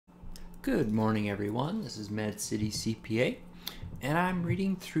Good morning, everyone. This is Med City CPA, and I'm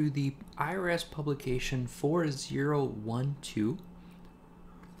reading through the IRS publication 4012.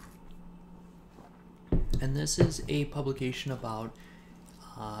 And this is a publication about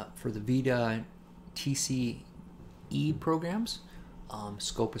for the VITA TCE programs,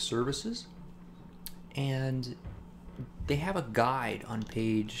 scope of services, and they have a guide on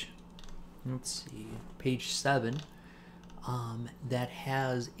page 7. That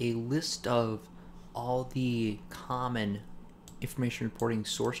has a list of all the common information reporting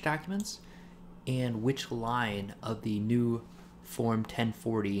source documents and which line of the new Form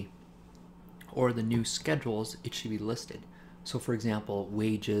 1040 or the new schedules it should be listed. So for example,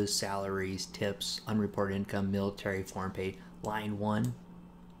 wages, salaries, tips, unreported income, military, foreign pay, line 1,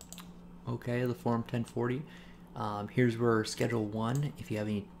 okay, the Form 1040. Here's where Schedule 1, if you have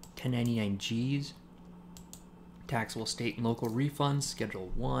any 1099-Gs, taxable state and local refunds,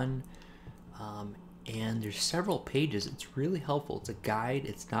 Schedule 1, and there's several pages. It's really helpful. It's a guide.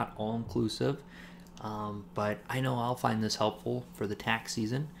 It's not all-inclusive, but I know I'll find this helpful for the tax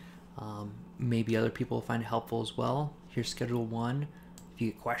season. Maybe other people will find it helpful as well. Here's Schedule 1. If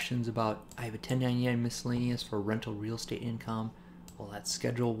you get questions about, I have a 1099 miscellaneous for rental real estate income, well, that's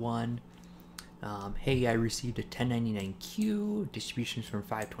Schedule 1. Hey, I received a 1099-Q, distributions from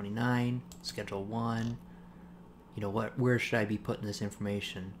 529, Schedule 1. You know what? Where should I be putting this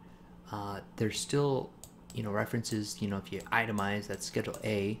information? There's still, references. If you itemize, that's Schedule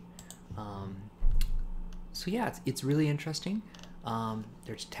A. So yeah, it's really interesting.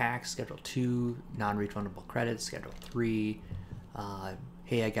 There's tax, Schedule 2, non-refundable credits, Schedule 3.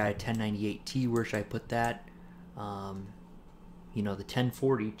 Hey, I got a 1098-T. Where should I put that? The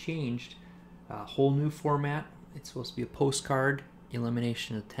 1040 changed. Whole new format. It's supposed to be a postcard.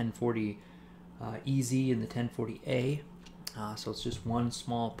 Elimination of 1040. Easy in the 1040A, so it's just one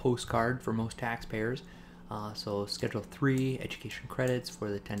small postcard for most taxpayers. So Schedule 3, education credits for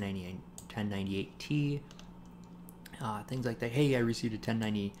the 1098T, things like that. Hey, I received a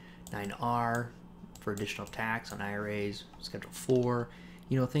 1099R for additional tax on IRAs, Schedule 4,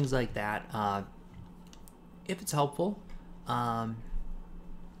 things like that. If it's helpful,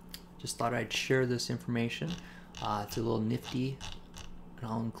 just thought I'd share this information. It's a little nifty, and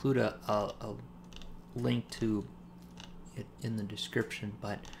I'll include a link to it in the description,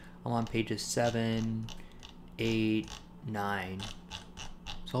 but I'm on pages 7, 8, 9.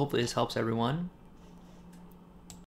 So hopefully this helps everyone.